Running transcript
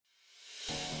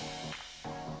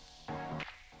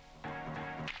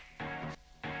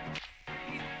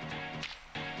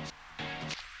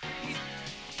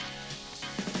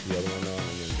the other one on? Let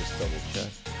me just double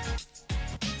check.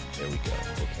 There we go.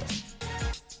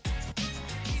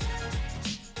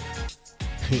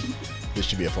 Okay. This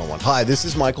should be a fun one. Hi, this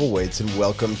is Michael Waits, and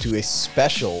welcome to a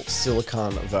special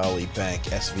Silicon Valley Bank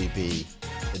SVB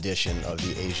edition of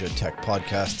the InsurTech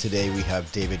podcast. Today we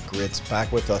have David Gritz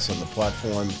back with us on the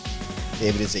platform.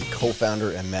 David is a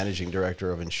co-founder and managing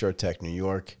director of InsurTech New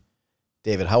York.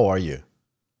 David, how are you?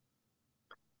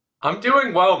 I'm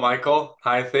doing well, Michael.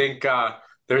 I think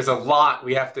there's a lot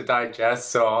we have to digest,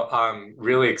 so I'm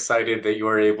really excited that you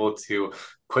were able to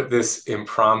put this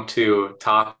impromptu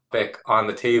topic on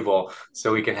the table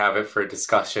so we can have it for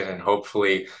discussion and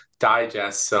hopefully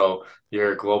digest so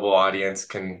your global audience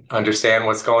can understand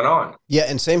what's going on. Yeah,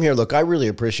 and same here. Look, I really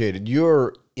appreciate it.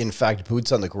 You're, in fact,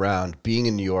 boots on the ground, being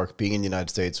in New York, being in the United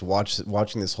States,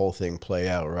 watching this whole thing play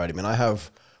out, right? I mean, I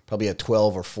have probably a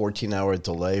 12 or 14-hour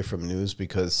delay from news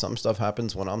because some stuff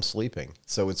happens when I'm sleeping.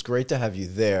 So it's great to have you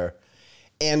there.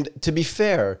 And to be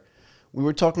fair, we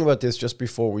were talking about this just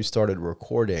before we started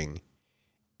recording.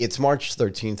 It's March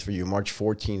 13th for you, March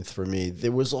 14th for me.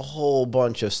 There was a whole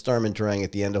bunch of Sturm and Drang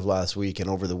at the end of last week and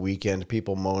over the weekend,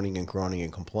 people moaning and groaning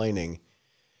and complaining.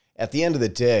 At the end of the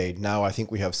day, now I think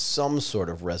we have some sort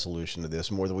of resolution to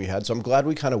this more than we had. So I'm glad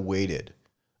we kind of waited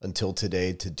until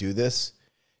today to do this.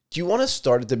 Do you want to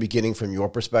start at the beginning from your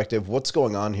perspective? What's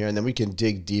going on here? And then we can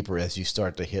dig deeper as you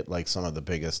start to hit like some of the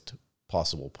biggest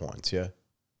possible points, yeah?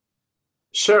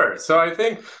 Sure. So I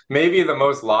think maybe the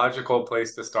most logical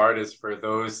place to start is for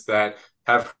those that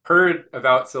have heard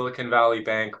about Silicon Valley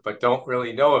Bank but don't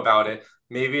really know about it,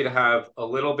 maybe to have a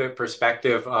little bit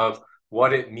perspective of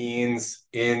what it means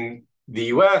in the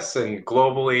US and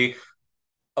globally,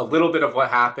 a little bit of what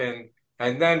happened,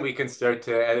 and then we can start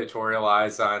to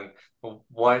editorialize on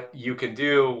what you can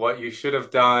do, what you should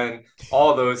have done,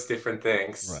 all those different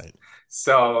things. Right.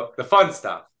 So the fun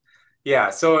stuff. Yeah,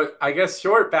 so I guess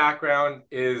short background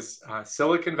is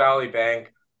Silicon Valley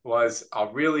Bank was a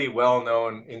really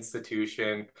well-known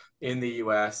institution in the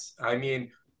US. I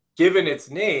mean, given its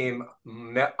name,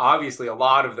 obviously a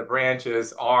lot of the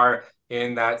branches are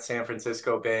in that San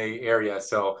Francisco Bay area.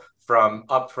 So from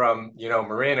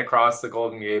Marin across the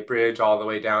Golden Gate Bridge all the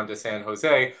way down to San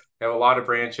Jose, they have a lot of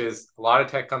branches, a lot of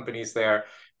tech companies there.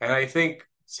 And I think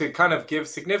to kind of give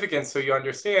significance so you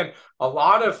understand, a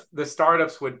lot of the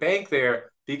startups would bank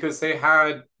there because they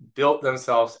had built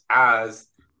themselves as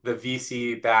the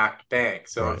VC-backed bank.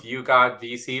 So Right. if you got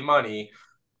VC money,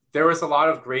 there was a lot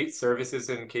of great services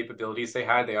and capabilities they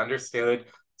had. They understood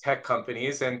tech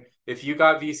companies. And if you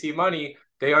got VC money,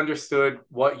 they understood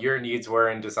what your needs were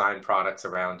and designed products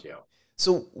around you.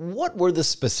 So what were the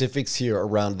specifics here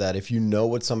around that, if you know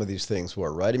what some of these things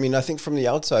were, right? I mean, I think from the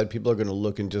outside, people are going to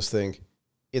look and just think,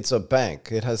 it's a bank.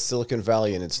 It has Silicon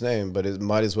Valley in its name, but it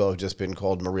might as well have just been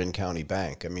called Marin County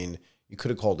Bank. I mean, you could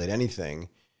have called it anything.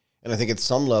 And I think at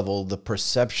some level, the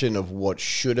perception of what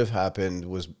should have happened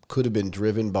could have been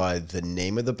driven by the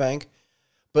name of the bank.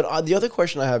 But the other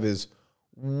question I have is,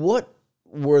 what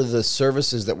were the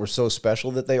services that were so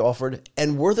special that they offered?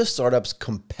 And were the startups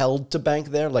compelled to bank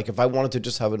there? Like if I wanted to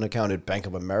just have an account at Bank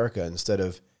of America instead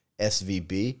of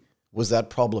SVB, was that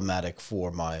problematic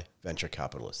for my venture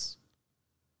capitalists?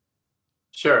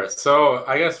 Sure. So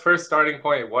I guess first starting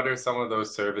point, what are some of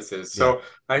those services? Yeah. So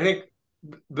I think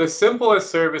the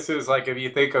simplest services, like if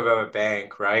you think of a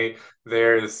bank, right,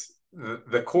 there's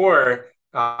the core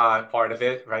part of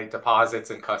it, right, deposits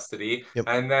and custody. Yep.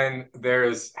 And then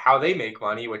there's how they make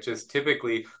money, which is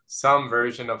typically some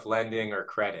version of lending or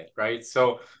credit, right?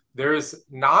 So there's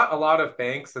not a lot of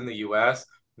banks in the US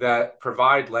that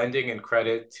provide lending and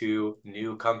credit to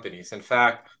new companies. In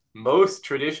fact, most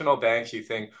traditional banks, you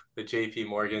think the JP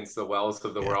Morgans, the Wells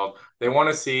of the Yeah. world, they want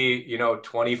to see,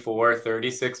 24,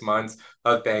 36 months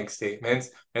of bank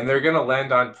statements, and they're going to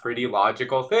lend on pretty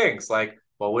logical things like,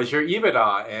 what was your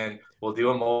EBITDA? And we'll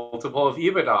do a multiple of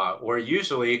EBITDA. Or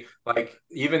usually, like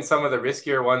even some of the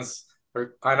riskier ones, and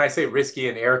I say risky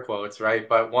in air quotes, right?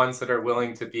 But ones that are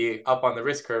willing to be up on the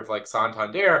risk curve, like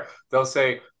Santander, they'll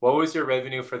say, what was your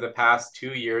revenue for the past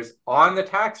 2 years on the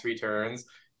tax returns?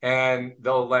 And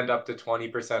they'll lend up to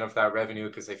 20% of that revenue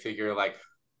because they figure like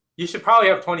you should probably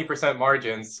have 20%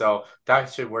 margins, so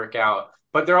that should work out.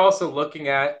 But they're also looking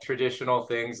at traditional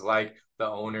things like the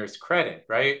owner's credit,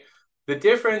 right? The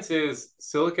difference is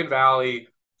Silicon Valley,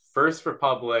 First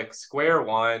Republic, Square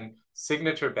One,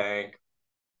 Signature Bank,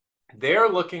 they're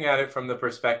looking at it from the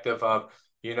perspective of,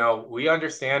 we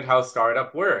understand how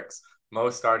startup works.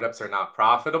 Most startups are not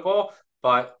profitable,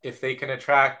 but if they can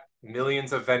attract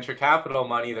millions of venture capital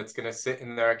money that's going to sit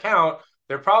in their account,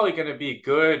 they're probably going to be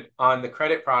good on the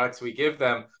credit products we give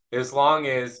them as long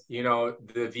as,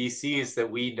 the VCs that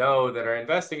we know that are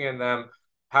investing in them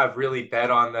have really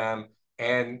bet on them.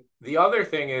 And the other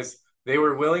thing is they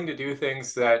were willing to do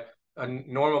things that a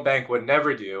normal bank would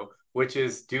never do, which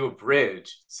is do a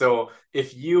bridge. So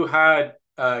if you had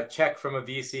a check from a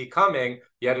VC coming,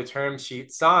 you had a term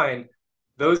sheet signed,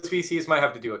 those VCs might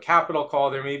have to do a capital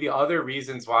call. There may be other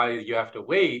reasons why you have to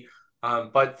wait.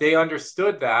 But they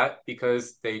understood that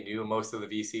because they knew most of the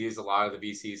VCs, a lot of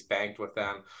the VCs banked with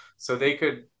them. So they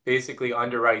could basically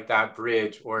underwrite that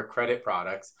bridge or credit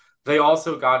products. They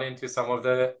also got into some of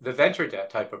the venture debt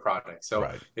type of products. So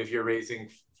Right. if you're raising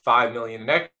 5 million in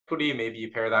equity, maybe you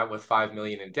pair that with 5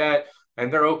 million in debt,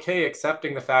 and they're okay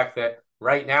accepting the fact that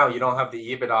right now you don't have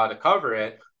the EBITDA to cover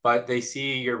it, but they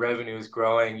see your revenues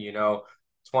growing,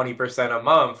 20% a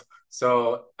month.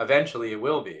 So eventually it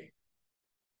will be.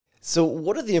 So,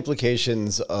 what are the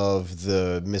implications of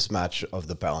the mismatch of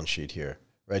the balance sheet here?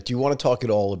 Right? Do you want to talk at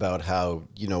all about how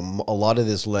a lot of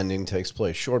this lending takes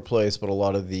place short place, but a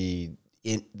lot of the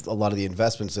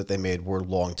investments that they made were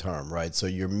long term, right? So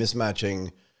you're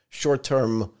mismatching short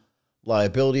term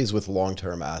liabilities with long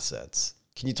term assets.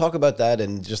 Can you talk about that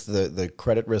and just the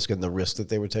credit risk and the risk that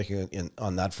they were taking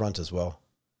on that front as well?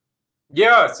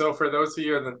 Yeah, so for those of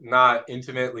you that are not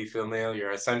intimately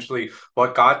familiar, essentially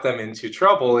what got them into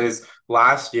trouble is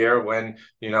last year when,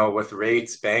 with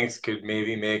rates, banks could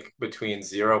maybe make between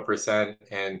 0%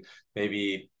 and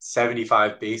maybe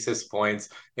 75 basis points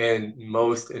in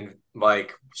most in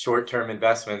like short-term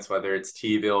investments, whether it's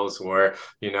T-bills or,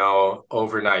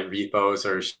 overnight repos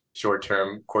or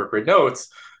short-term corporate notes.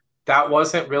 That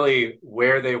wasn't really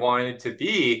where they wanted to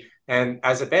be. And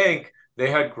as a bank, they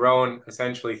had grown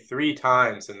essentially 3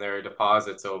 times in their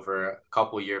deposits over a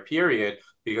couple year period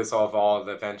because of all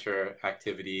the venture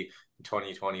activity in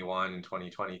 2021 and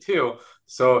 2022.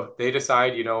 So they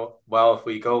decide, well, if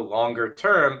we go longer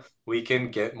term, we can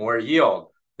get more yield.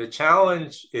 The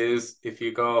challenge is if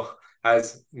you go,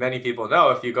 as many people know,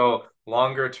 if you go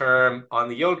longer term on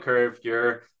the yield curve,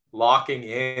 you're locking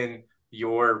in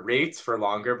your rates for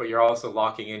longer, but you're also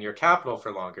locking in your capital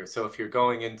for longer. So if you're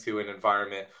going into an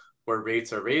environment where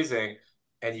rates are raising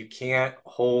and you can't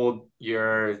hold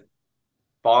your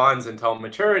bonds until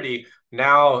maturity,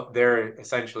 now they're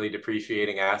essentially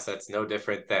depreciating assets, no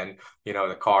different than,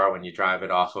 the car when you drive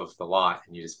it off of the lot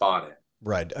and you just bought it.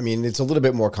 Right. I mean, it's a little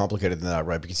bit more complicated than that,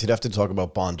 right? Because you'd have to talk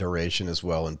about bond duration as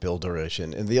well and bill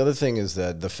duration. And the other thing is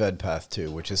that the Fed path too,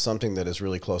 which is something that is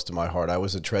really close to my heart. I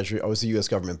was a US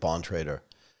government bond trader.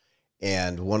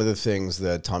 And one of the things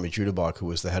that Tommy Judabach, who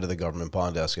was the head of the government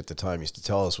bond desk at the time, used to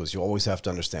tell us was you always have to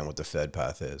understand what the Fed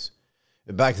path is.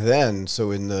 Back then,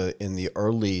 so in the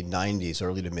early 90s,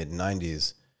 early to mid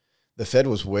 90s, the Fed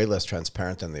was way less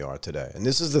transparent than they are today. And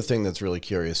this is the thing that's really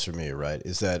curious for me, right?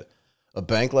 Is that a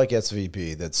bank like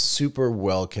SVB that's super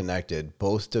well connected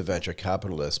both to venture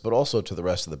capitalists, but also to the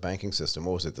rest of the banking system.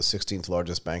 What was it? The 16th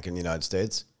largest bank in the United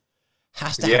States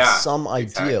has to have Yeah, some idea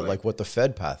exactly. like what the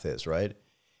Fed path is, right?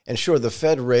 And sure, the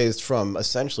Fed raised from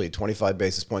essentially 25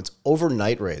 basis points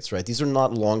overnight rates, right? These are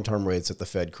not long-term rates that the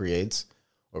Fed creates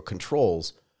or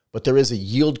controls, but there is a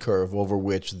yield curve over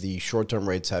which the short-term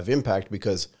rates have impact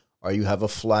because are you have a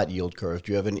flat yield curve?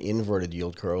 Do you have an inverted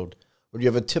yield curve? Or do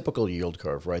you have a typical yield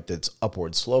curve, right, that's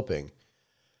upward sloping?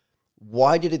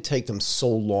 Why did it take them so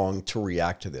long to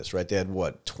react to this, right? They had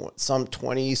what, some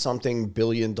 20 something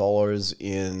billion dollars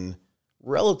in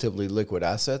relatively liquid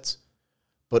assets.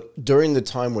 But during the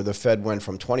time where the Fed went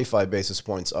from 25 basis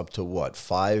points up to what,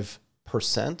 5%?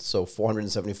 So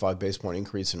 475 basis point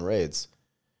increase in rates.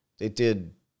 They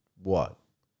did what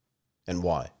and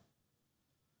why?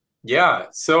 Yeah.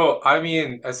 So, I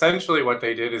mean, essentially what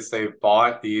they did is they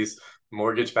bought these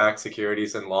mortgage-backed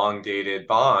securities and long-dated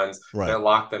bonds Right. that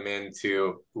locked them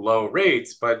into low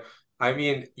rates. But I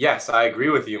mean, yes, I agree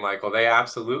with you, Michael. They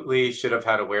absolutely should have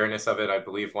had awareness of it. I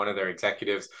believe one of their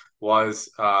executives was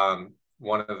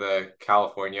one of the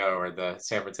California or the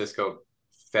San Francisco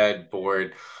Fed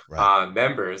board Right.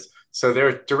 members. So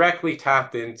they're directly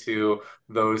tapped into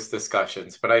those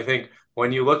discussions. But I think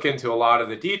when you look into a lot of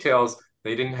the details,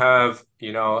 they didn't have,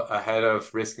 a head of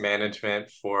risk management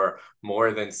for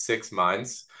more than 6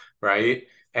 months, right?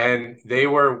 And they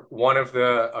were one of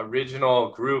the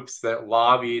original groups that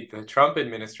lobbied the Trump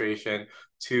administration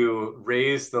to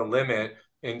raise the limit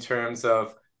in terms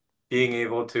of being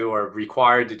able to or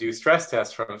required to do stress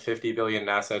tests from 50 billion in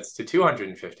assets to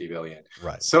 250 billion.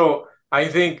 Right. So I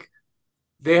think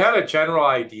they had a general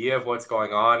idea of what's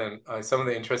going on. And some of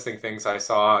the interesting things I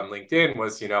saw on LinkedIn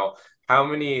was, how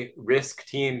many risk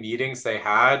team meetings they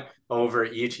had over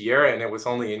each year. And it was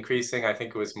only increasing. I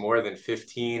think it was more than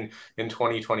 15 in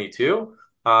 2022.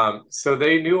 So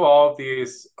they knew all of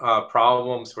these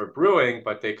problems were brewing,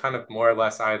 but they kind of more or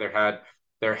less either had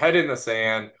their head in the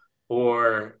sand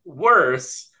or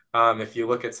worse. If you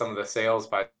look at some of the sales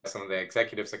by some of the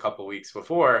executives a couple of weeks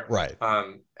before, Right.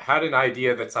 had an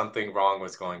idea that something wrong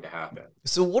was going to happen.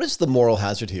 So, what is the moral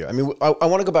hazard here? I mean, I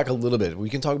want to go back a little bit. We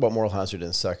can talk about moral hazard in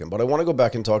a second, but I want to go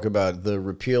back and talk about the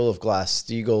repeal of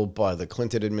Glass-Steagall by the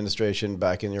Clinton administration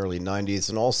back in the early 90s,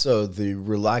 and also the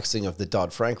relaxing of the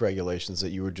Dodd-Frank regulations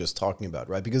that you were just talking about,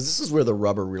 right? Because this is where the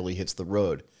rubber really hits the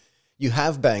road. You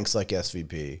have banks like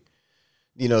SVB,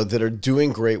 that are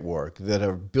doing great work, that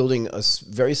are building a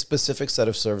very specific set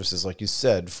of services, like you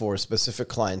said, for a specific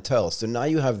clientele. So now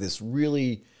you have this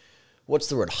really, what's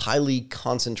the word, highly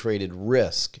concentrated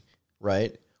risk,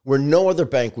 right? Where no other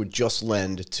bank would just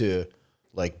lend to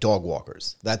like dog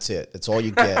walkers. That's it. That's all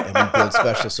you get. And we build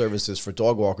special services for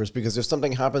dog walkers because if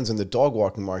something happens in the dog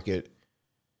walking market,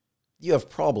 you have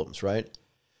problems, right?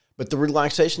 But the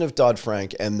relaxation of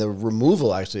Dodd-Frank and the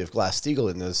removal actually of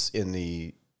Glass-Steagall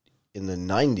in the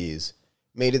 90s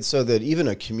made it so that even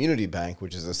a community bank,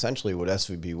 which is essentially what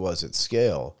SVB was at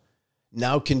scale,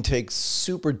 now can take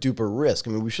super duper risk.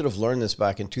 I mean, we should have learned this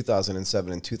back in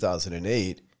 2007 and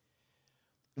 2008.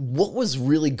 What was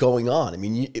really going on? I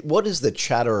mean, what is the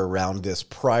chatter around this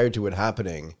prior to it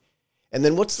happening? And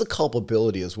then what's the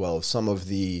culpability as well of some of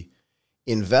the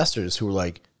investors who were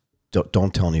like,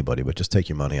 don't tell anybody, but just take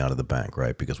your money out of the bank,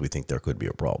 right? Because we think there could be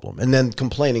a problem. And then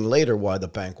complaining later why the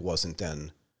bank wasn't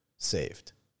then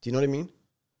saved. Do you know what I mean?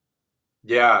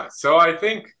 Yeah. So I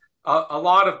think a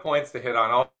lot of points to hit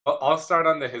on. I'll start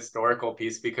on the historical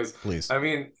piece because Please. I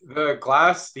mean the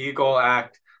Glass-Steagall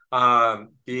Act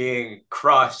being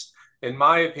crushed, in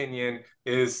my opinion,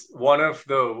 is one of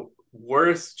the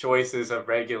worst choices of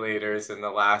regulators in the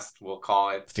last, we'll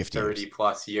call it 50 30 years.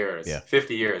 plus years, Yeah.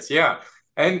 50 years. Yeah.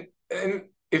 And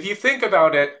if you think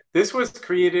about it, this was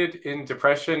created in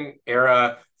Depression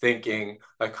era thinking.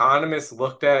 Economists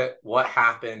looked at what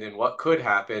happened and what could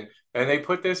happen, and they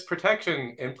put this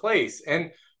protection in place.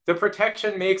 And the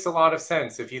protection makes a lot of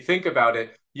sense. If you think about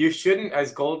it, you shouldn't,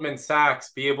 as Goldman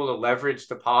Sachs, be able to leverage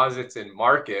deposits in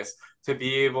Marcus to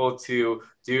be able to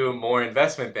do more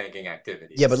investment banking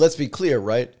activities. Yeah, but let's be clear,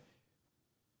 right?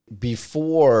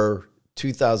 Before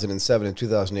 2007 and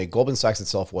 2008, Goldman Sachs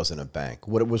itself wasn't a bank.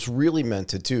 What it was really meant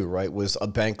to do, right, was a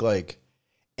bank like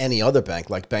any other bank,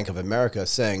 like Bank of America,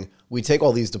 saying, we take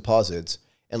all these deposits,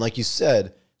 and like you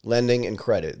said, lending and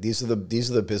credit, these are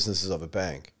the businesses of a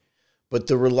bank. But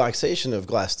the relaxation of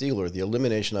Glass-Steagall, or the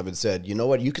elimination of it, said, you know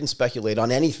what, you can speculate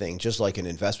on anything, just like an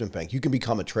investment bank. You can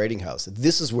become a trading house.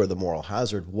 This is where the moral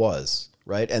hazard was,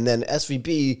 right? And then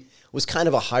SVB was kind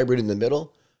of a hybrid in the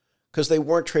middle, because they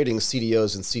weren't trading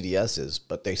CDOs and CDSs,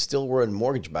 but they still were in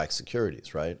mortgage-backed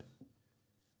securities, right?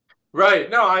 Right.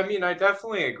 No, I mean, I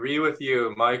definitely agree with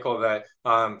you, Michael, that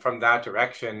from that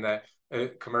direction, that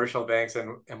commercial banks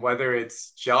and whether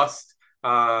it's just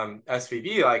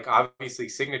SVB, like obviously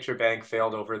Signature Bank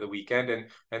failed over the weekend,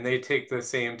 and they take the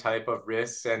same type of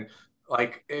risks. And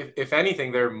like, if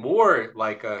anything, they're more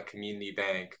like a community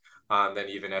bank than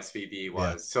even SVB Yeah.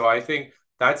 was. So I think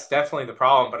that's definitely the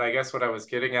problem. But I guess what I was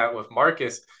getting at with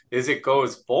Marcus is it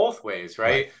goes both ways, Right.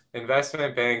 right?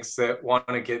 Investment banks that want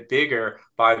to get bigger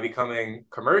by becoming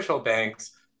commercial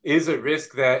banks is a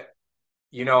risk that,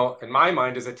 in my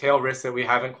mind, is a tail risk that we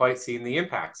haven't quite seen the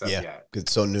impacts of Yeah, yet.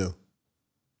 it's so new.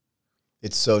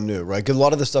 It's so new, right? 'Cause a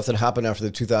lot of the stuff that happened after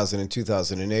the 2000 and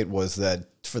 2008 was that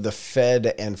for the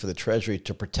Fed and for the Treasury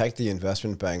to protect the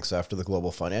investment banks after the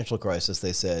global financial crisis,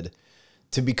 they said,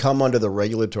 to become under the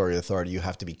regulatory authority, you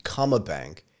have to become a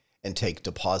bank and take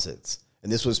deposits. And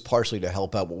this was partially to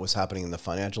help out what was happening in the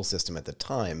financial system at the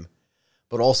time,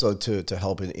 but also to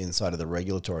help inside of the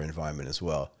regulatory environment as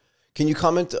well. Can you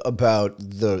comment about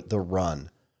the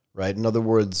run, right? In other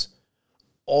words,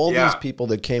 all these Yeah. people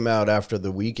that came out after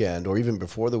the weekend or even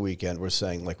before the weekend were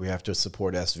saying, like, we have to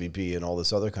support SVB and all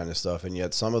this other kind of stuff. And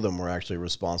yet some of them were actually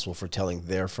responsible for telling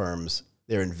their firms,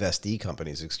 their investee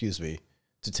companies, excuse me,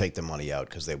 to take the money out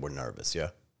because they were nervous.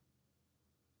 Yeah.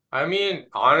 I mean,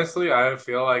 honestly, I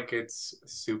feel like it's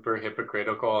super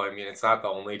hypocritical. I mean, it's not the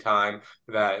only time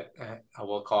that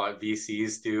we'll call it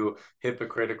VCs do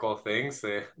hypocritical things.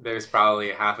 There's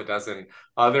probably half a dozen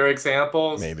other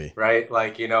examples, Maybe. right?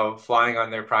 Like, flying on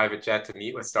their private jet to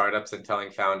meet with startups and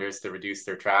telling founders to reduce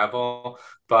their travel.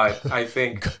 But I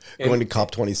think Going to in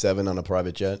COP27 on a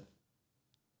private jet.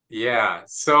 yeah,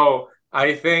 so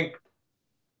I think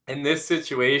in this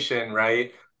situation,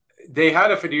 right, they had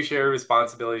a fiduciary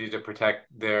responsibility to protect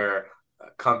their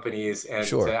companies and to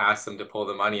Sure. ask them to pull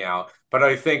the money out. But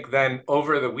I think then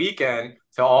over the weekend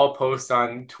to all post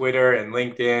on Twitter and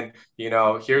LinkedIn,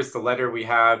 here's the letter we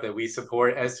have that we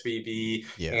support SVB.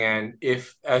 Yeah. And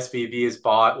if SVB is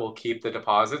bought, we'll keep the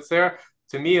deposits there.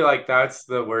 To me, like that's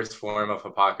the worst form of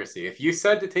hypocrisy. If you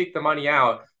said to take the money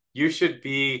out, you should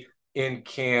be in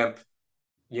camp,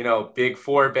 Big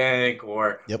Four bank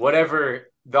or Yep.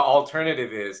 whatever the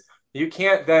alternative is. You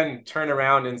can't then turn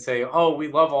around and say, oh, we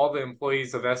love all the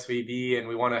employees of SVB and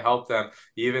we want to help them,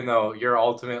 even though you're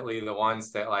ultimately the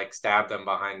ones that like stab them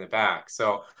behind the back.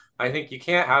 So I think you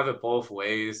can't have it both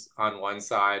ways on one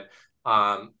side.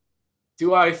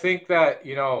 Do I think that,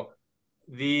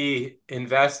 the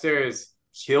investors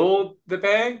killed the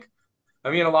bank?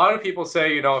 I mean, a lot of people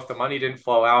say, if the money didn't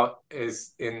flow out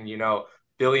is in,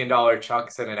 billion-dollar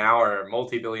chunks in an hour,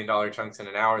 multi-billion-dollar chunks in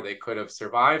an hour, they could have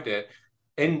survived it.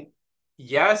 And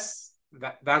yes,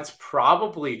 that's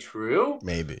probably true.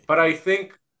 Maybe. But I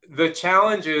think the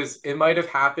challenge is it might have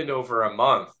happened over a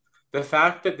month. The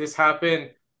fact that this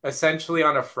happened essentially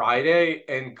on a Friday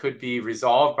and could be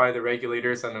resolved by the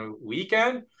regulators on a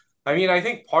weekend. I mean, I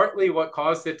think partly what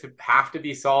caused it to have to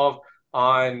be solved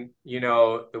on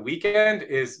the weekend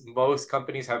is most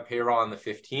companies have payroll on the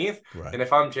 15th. Right. And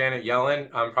if I'm Janet Yellen,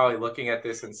 I'm probably looking at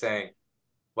this and saying,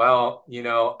 well,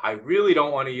 I really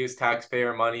don't want to use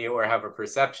taxpayer money or have a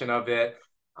perception of it.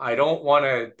 I don't want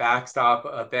to backstop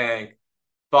a bank.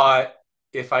 But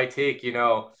if I take,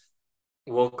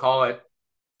 we'll call it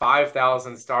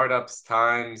 5,000 startups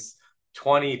times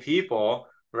 20 people,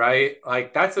 right?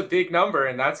 Like that's a big number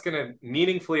and that's going to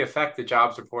meaningfully affect the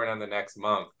jobs report on the next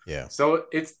month. Yeah. So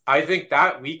I think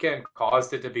that weekend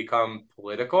caused it to become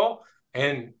political.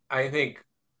 And I think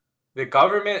the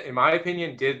government, in my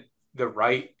opinion, did the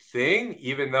right thing,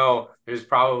 even though there's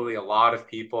probably a lot of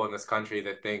people in this country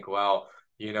that think, well,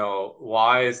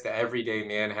 why is the everyday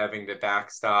man having to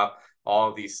backstop all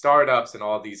of these startups and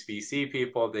all these VC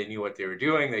people? They knew what they were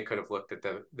doing. They could have looked at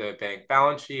the bank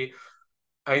balance sheet.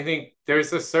 I think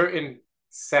there's a certain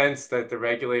sense that the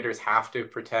regulators have to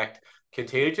protect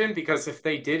contagion because if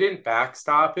they didn't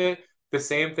backstop it, the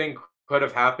same thing could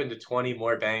have happened to 20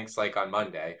 more banks like on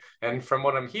Monday. And from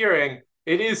what I'm hearing,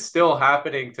 it is still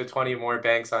happening to 20 more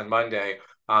banks on Monday.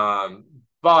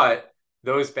 But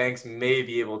those banks may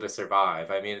be able to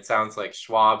survive. I mean, it sounds like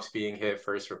Schwab's being hit,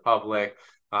 First Republic,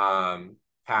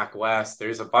 PacWest.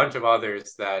 There's a bunch of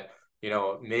others that,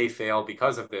 may fail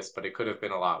because of this, but it could have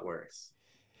been a lot worse.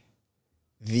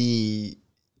 The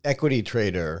equity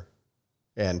trader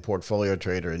and portfolio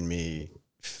trader in me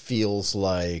feels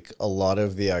like a lot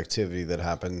of the activity that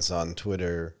happens on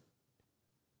Twitter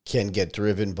can get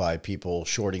driven by people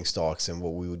shorting stocks and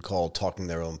what we would call talking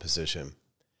their own position.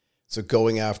 So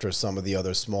going after some of the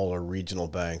other smaller regional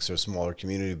banks or smaller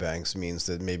community banks means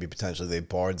that maybe potentially they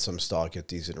borrowed some stock at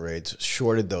decent rates,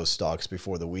 shorted those stocks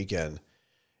before the weekend,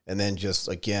 and then just,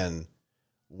 again,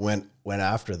 went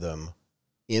after them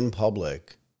in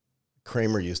public.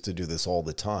 Kramer used to do this all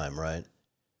the time, right?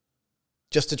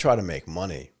 Just to try to make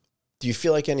money. Do you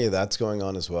feel like any of that's going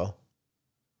on as well?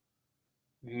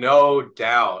 No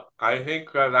doubt. I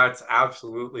think that's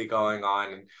absolutely going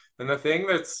on. And the thing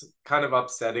that's kind of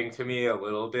upsetting to me a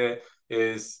little bit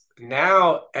is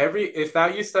now if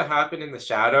that used to happen in the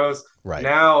shadows, Right.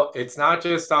 now it's not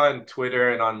just on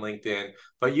Twitter and on LinkedIn,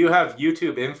 but you have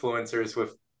YouTube influencers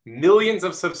with millions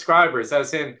of subscribers,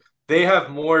 as in they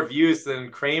have more views than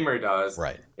Kramer does.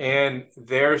 Right. And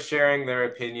they're sharing their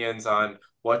opinions on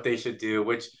what they should do,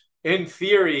 which in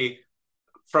theory,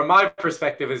 from my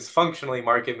perspective, is functionally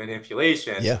market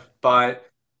manipulation. Yeah. But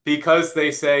because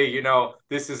they say,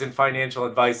 this isn't financial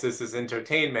advice, this is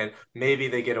entertainment, maybe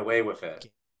they get away with it.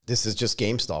 This is just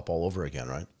GameStop all over again,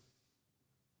 right?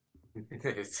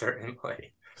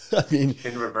 Certainly. I mean,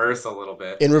 in reverse a little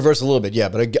bit. In reverse a little bit, yeah.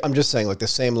 But I'm just saying, like, the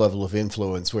same level of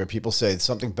influence where people say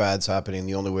something bad's happening.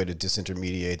 The only way to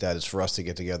disintermediate that is for us to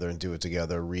get together and do it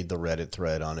together, read the Reddit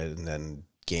thread on it, and then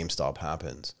GameStop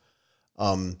happens.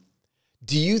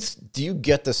 Do you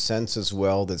get the sense as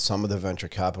well that some of the venture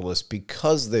capitalists,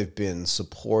 because they've been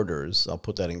supporters, I'll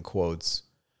put that in quotes,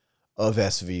 of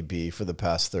SVB for the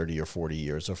past 30 or 40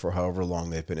 years, or for however long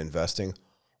they've been investing,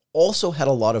 also had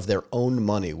a lot of their own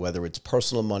money, whether it's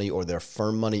personal money or their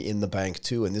firm money, in the bank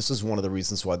too? And this is one of the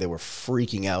reasons why they were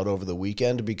freaking out over the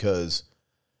weekend, because,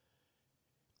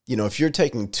 if you're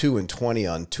taking 2 and 20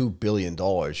 on $2 billion,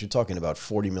 you're talking about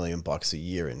 $40 million a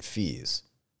year in fees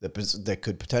that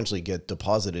could potentially get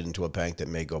deposited into a bank that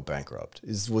may go bankrupt.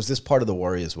 Was this part of the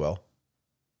worry as well?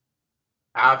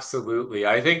 Absolutely.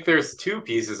 I think there's two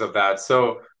pieces of that.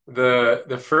 So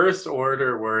the first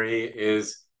order worry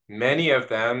is many of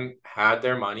them had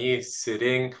their money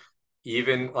sitting.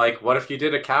 Even like, what if you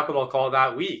did a capital call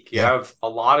that week? You Yeah. have a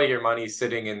lot of your money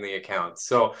sitting in the account.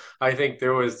 So I think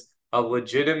there was a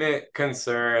legitimate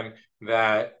concern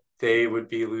that they would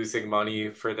be losing money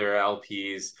for their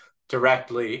LPs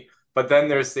directly. But then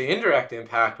there's the indirect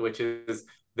impact, which is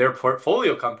their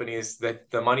portfolio companies,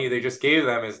 that the money they just gave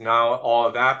them is now all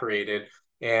evaporated.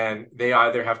 And they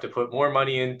either have to put more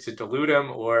money in to dilute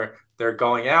them, or they're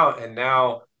going out. And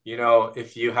now,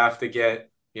 if you have to get,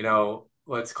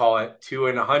 let's call it 2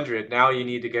 in 100, now you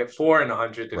need to get 4 in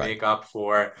 100 to Right. make up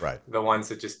for Right. the ones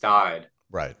that just died.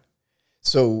 Right.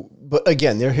 So, but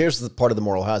again, here's the part of the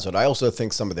moral hazard. I also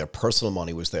think some of their personal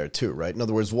money was there too, right? In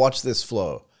other words, watch this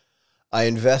flow. I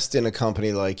invest in a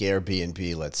company like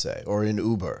Airbnb, let's say, or in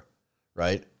Uber,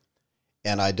 right?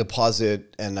 And I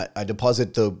deposit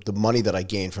the money that I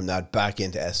gain from that back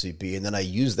into SVB, and then I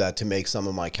use that to make some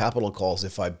of my capital calls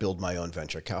if I build my own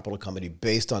venture capital company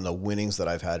based on the winnings that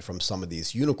I've had from some of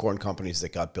these unicorn companies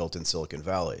that got built in Silicon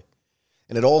Valley.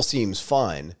 And it all seems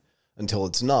fine until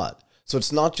it's not. So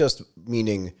it's not just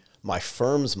meaning my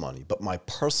firm's money, but my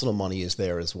personal money is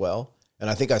there as well. And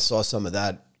I think I saw some of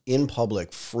that in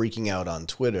public freaking out on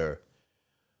Twitter.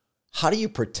 How do you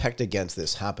protect against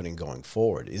this happening going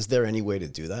forward? Is there any way to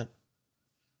do that?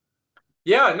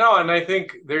 Yeah, no, and I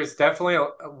think there's definitely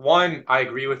one, I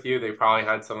agree with you. They probably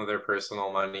had some of their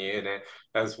personal money in it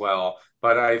as well.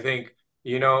 But I think,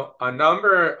 a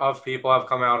number of people have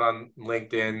come out on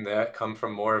LinkedIn that come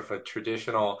from more of a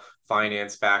traditional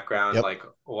finance background. Yep. Like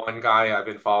one guy I've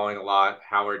been following a lot,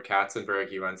 Howard Katzenberg,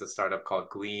 he runs a startup called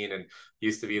Glean and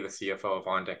used to be the CFO of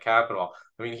On Deck Capital.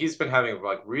 I mean, he's been having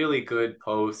like really good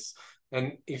posts.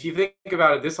 And if you think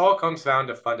about it, this all comes down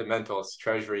to fundamentals,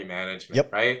 treasury management,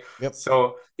 Yep. right? Yep.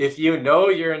 So if you know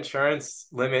your insurance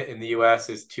limit in the US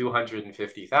is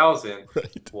 250,000,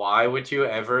 Right. why would you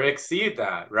ever exceed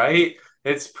that, right?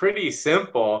 It's pretty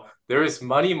simple. There's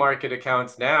money market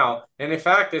accounts now. And in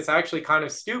fact, it's actually kind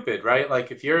of stupid, right?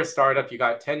 Like if you're a startup, you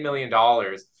got $10 million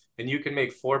and you can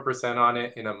make 4% on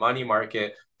it in a money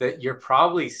market that you're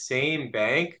probably same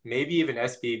bank, maybe even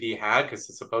SBB had,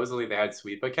 because supposedly they had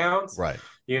sweep accounts. Right.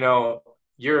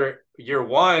 You're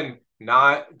one,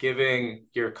 not giving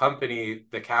your company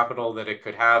the capital that it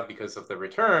could have because of the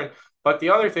return. But the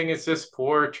other thing is just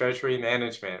poor treasury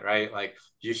management, right? Like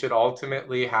you should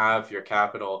ultimately have your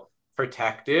capital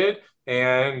protected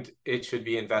and it should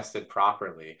be invested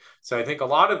properly. So I think a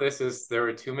lot of this is there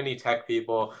were too many tech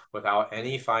people without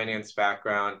any finance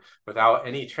background, without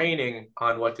any training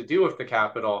on what to do with the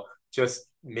capital, just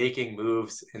making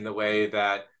moves in the way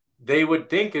that they would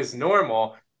think is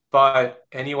normal. But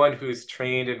anyone who's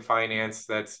trained in finance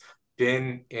that's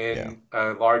been Yeah. in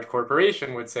a large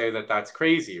corporation would say that that's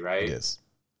crazy, It right? is.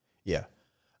 Yeah.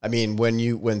 I mean,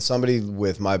 when somebody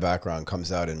with my background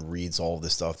comes out and reads all the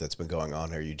stuff that's been going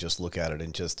on here, you just look at it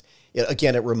and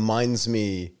again, it reminds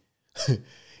me,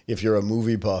 if you're a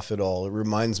movie buff at all, it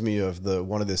reminds me of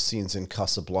one of the scenes in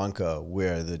Casablanca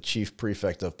where the chief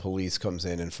prefect of police comes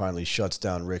in and finally shuts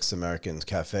down Rick's American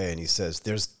Cafe and he says,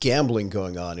 "There's gambling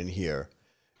going on in here."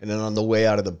 And then on the way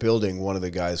out of the building, one of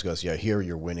the guys goes, "Yeah, here are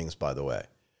your winnings, by the way."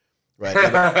 Right.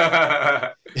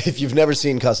 And if you've never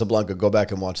seen Casablanca, go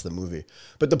back and watch the movie.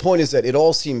 But the point is that it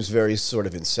all seems very sort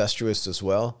of incestuous as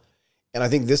well. And I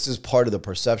think this is part of the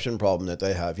perception problem that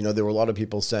they have. There were a lot of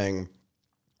people saying,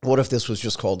 what if this was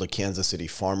just called the Kansas City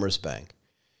Farmers Bank?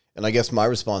 And I guess my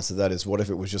response to that is, what if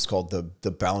it was just called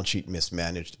the balance sheet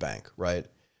mismanaged bank, right?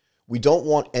 We don't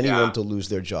want anyone Yeah. to lose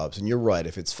their jobs. And you're right.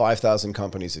 If it's 5,000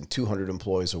 companies and 200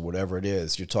 employees or whatever it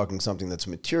is, you're talking something that's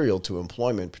material to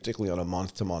employment, particularly on a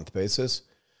month-to-month basis.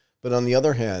 But on the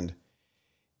other hand,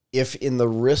 if in the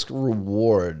risk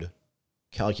reward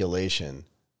calculation,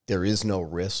 there is no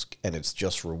risk and it's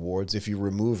just rewards, if you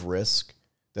remove risk,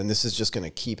 then this is just going to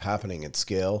keep happening at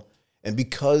scale. And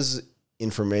because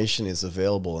information is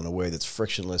available in a way that's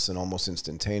frictionless and almost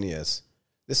instantaneous,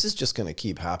 this is just going to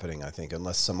keep happening, I think,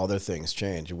 unless some other things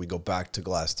change and we go back to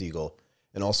Glass-Steagall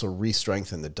and also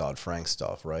re-strengthen the Dodd-Frank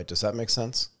stuff, right? Does that make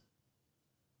sense?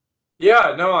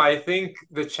 Yeah, no, I think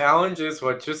the challenge is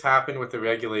what just happened with the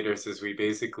regulators is we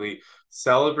basically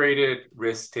celebrated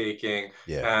risk taking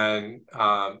Yeah, and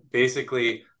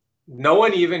basically no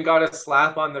one even got a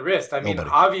slap on the wrist. I mean,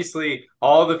 nobody. obviously,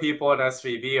 all the people at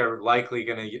SVB are likely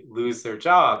going to lose their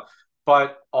job,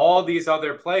 but all these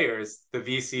other players, the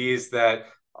VCs that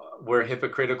were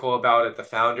hypocritical about it, the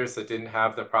founders that didn't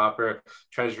have the proper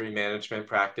treasury management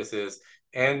practices,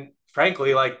 and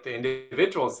frankly, like the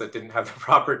individuals that didn't have the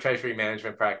proper treasury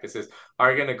management practices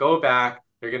are going to go back,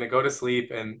 they're going to go to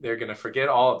sleep, and they're going to forget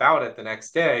all about it the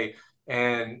next day.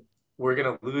 And we're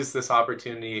going to lose this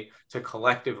opportunity to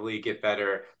collectively get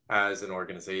better as an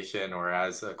organization or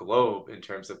as a globe in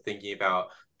terms of thinking about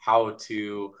how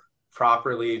to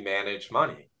properly manage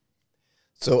money.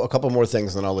 So a couple more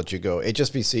things, and then I'll let you go.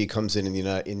 HSBC comes in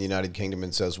the United Kingdom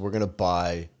and says, we're going to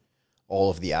buy all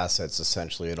of the assets,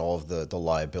 essentially, and all of the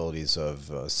liabilities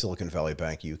of Silicon Valley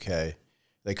Bank UK.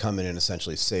 They come in and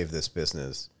essentially save this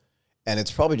business. And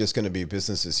it's probably just going to be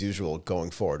business as usual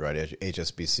going forward, right?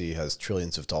 HSBC has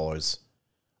trillions of dollars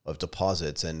of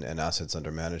deposits and assets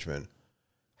under management.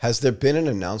 Has there been an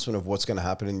announcement of what's going to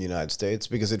happen in the United States?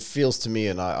 Because it feels to me,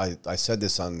 and I said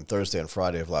this on Thursday and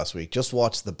Friday of last week, just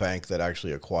watch the bank that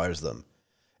actually acquires them.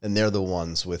 And they're the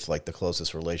ones with like the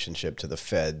closest relationship to the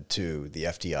Fed, to the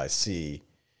FDIC,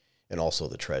 and also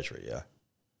the Treasury, yeah?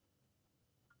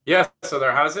 Yeah, so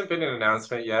there hasn't been an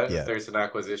announcement yet. Yeah. There's an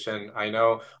acquisition. I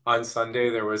know on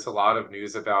Sunday there was a lot of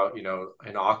news about,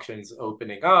 an auctions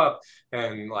opening up,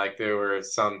 and like there were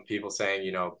some people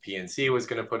saying, PNC was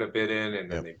going to put a bid in,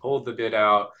 and then they pulled the bid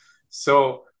out.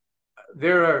 So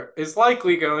there is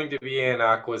likely going to be an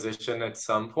acquisition at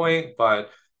some point, but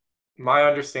my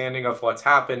understanding of what's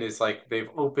happened is like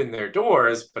they've opened their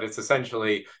doors, but it's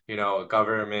essentially, a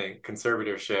government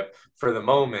conservatorship for the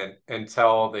moment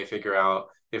until they figure out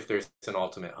if there's an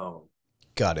ultimate home.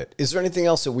 Got it. Is there anything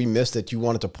else that we missed that you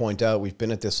wanted to point out? We've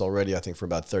been at this already, I think, for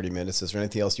about 30 minutes. Is there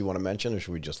anything else you want to mention, or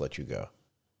should we just let you go?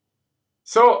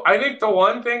 So I think the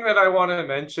one thing that I want to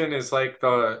mention is like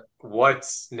the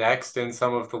what's next in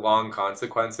some of the long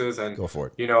consequences. And go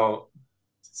for it.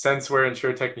 Since we're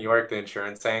InsurTech New York, the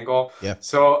insurance angle. Yeah.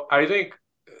 So I think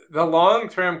the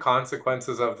long-term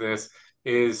consequences of this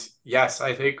is, yes,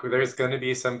 I think there's going to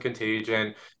be some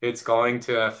contagion. It's going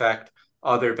to affect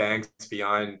other banks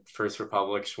beyond First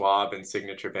Republic, Schwab, and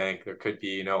Signature Bank. There could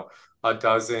be, a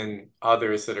dozen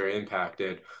others that are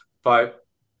impacted. But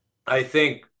I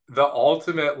think the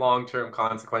ultimate long-term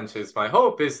consequences, my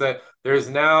hope is that there's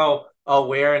now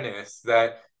awareness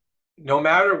that no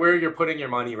matter where you're putting your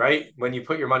money, right? When you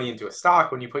put your money into a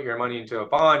stock, when you put your money into a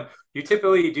bond, you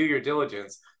typically do your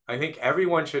diligence. I think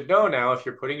everyone should know now, if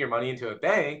you're putting your money into a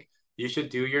bank, you should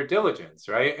do your diligence,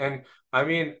 right? And I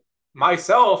mean,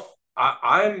 myself,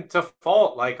 I'm to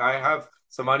fault. Like, I have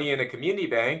some money in a community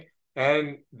bank,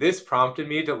 and this prompted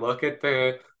me to look at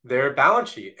their balance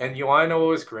sheet. And you want to know what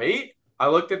was great? I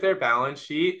looked at their balance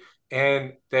sheet,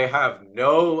 and they have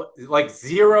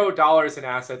 $0 in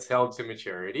assets held to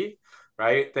maturity,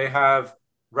 right? They have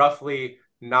roughly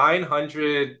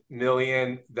 900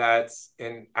 million that's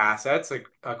in assets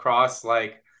across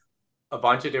like a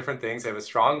bunch of different things. They have a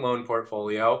strong loan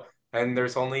portfolio, and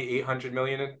there's only 800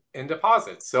 million in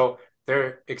deposits. So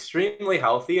they're extremely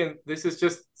healthy. And this is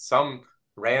just some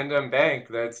random bank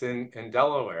that's in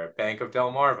Delaware, Bank of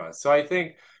Delmarva. So I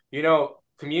think,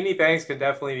 community banks can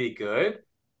definitely be good,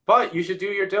 but you should do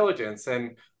your diligence.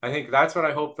 And I think that's what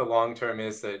I hope the long term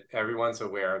is, that everyone's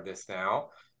aware of this now.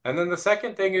 And then the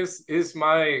second thing is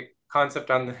my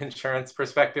concept on the insurance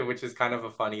perspective, which is kind of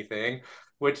a funny thing,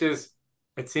 which is,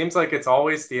 it seems like it's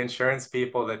always the insurance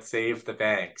people that save the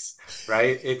banks,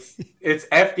 right? It's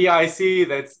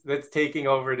FDIC that's taking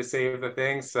over to save the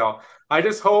things. So I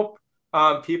just hope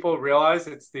people realize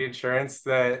it's the insurance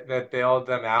that bailed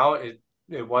them out.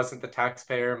 It wasn't the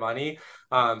taxpayer money.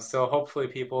 So hopefully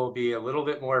people will be a little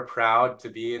bit more proud to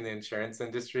be in the insurance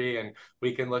industry, and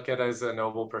we can look at it as a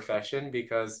noble profession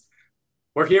because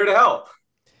we're here to help.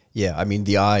 Yeah, I mean,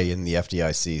 the I in the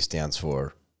FDIC stands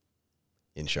for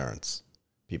insurance.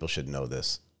 People should know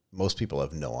this. Most people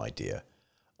have no idea.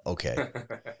 Okay.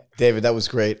 David, that was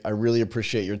great. I really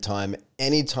appreciate your time.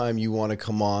 Anytime you want to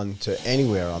come on to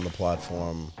anywhere on the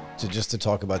platform to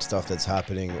talk about stuff that's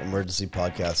happening, emergency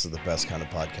podcasts are the best kind of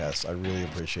podcasts. I really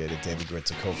appreciate it. David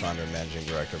Gritz, a co-founder and managing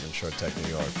director of InsurTech New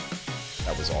York.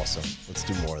 That was awesome. Let's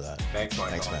do more of that. Thanks,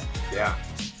 Michael. Thanks, man. Yeah.